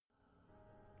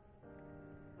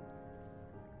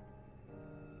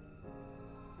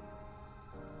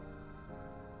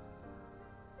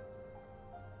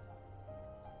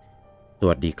ส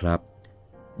วัสดีครับ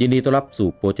ยินดีต้อนรับสู่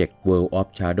โปรเจกต์ World of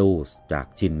Shadows จาก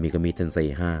ชินมิกามิเทนเซ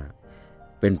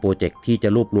5เป็นโปรเจกต์ที่จะ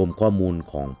รวบรวมข้อมูล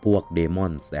ของพวก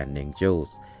Demons and Angels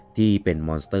ที่เป็นม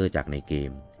อนสเตอร์จากในเก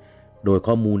มโดย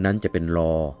ข้อมูลนั้นจะเป็นล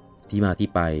อที่มาที่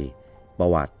ไปประ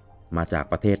วัติมาจาก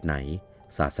ประเทศไหน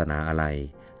ศาสนาอะไร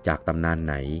จากตำนานไ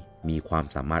หนมีความ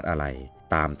สามารถอะไร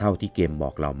ตามเท่าที่เกมบอ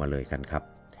กเรามาเลยกันครับ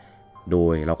โด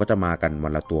ยเราก็จะมากันวั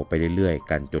นละตัวไปเรื่อยๆ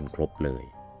กันจนครบเลย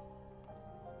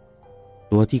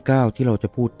ตัวที่9ที่เราจะ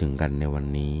พูดถึงกันในวัน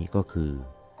นี้ก็คือ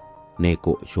เนโก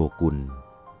ะโชกุน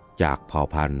จากเผ่า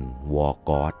พันธุ์วอร์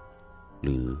กอสห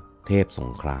รือเทพส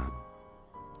งคราม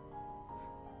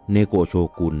เนโกะโช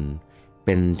กุนเ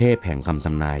ป็นเทพแห่งคำท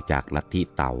ำนายจากลัทธิ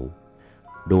เต๋า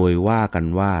โดยว่ากัน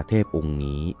ว่าเทพองค์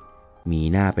นี้มี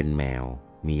หน้าเป็นแมว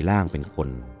มีร่างเป็นคน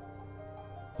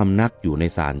พำนักอยู่ใน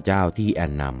ศาลเจ้าที่แอ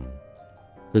นนัม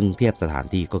ซึ่งเทียบสถาน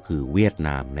ที่ก็คือเวียดน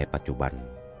ามในปัจจุบัน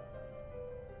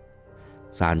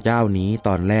ศาลเจ้านี้ต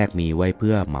อนแรกมีไว้เ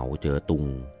พื่อเหมาเจ๋อตุง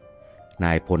น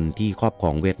ายพลที่ครอบคร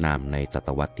องเวียดนามในศต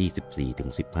วรรษที่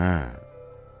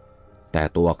14-15แต่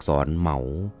ตัวอักษรเหมา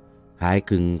คล้าย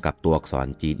คลึงกับตัวอักษร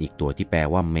จีนอีกตัวที่แปล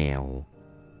ว่าแมว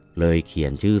เลยเขีย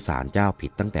นชื่อศาลเจ้าผิ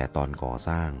ดตั้งแต่ตอนก่อส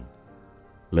ร้าง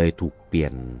เลยถูกเปลี่ย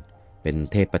นเป็น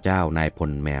เทพเจ้านายพ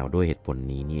ลแมวด้วยเหตุผล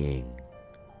นี้นี่เอง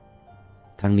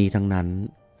ทั้งนี้ทั้งนั้น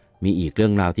มีอีกเรื่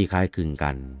องราวที่คล้ายคลึง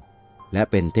กันและ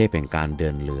เป็นเทพแห่งการเดิ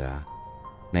นเรือ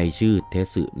ในชื่อเท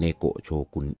สึเนโกะโช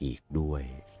กุนอีกด้วย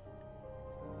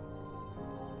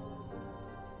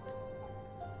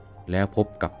แล้วพบ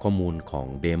กับข้อมูลของ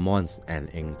Demons and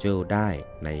Angel ได้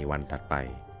ในวันถัดไป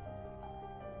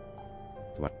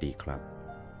สวัสดีครับ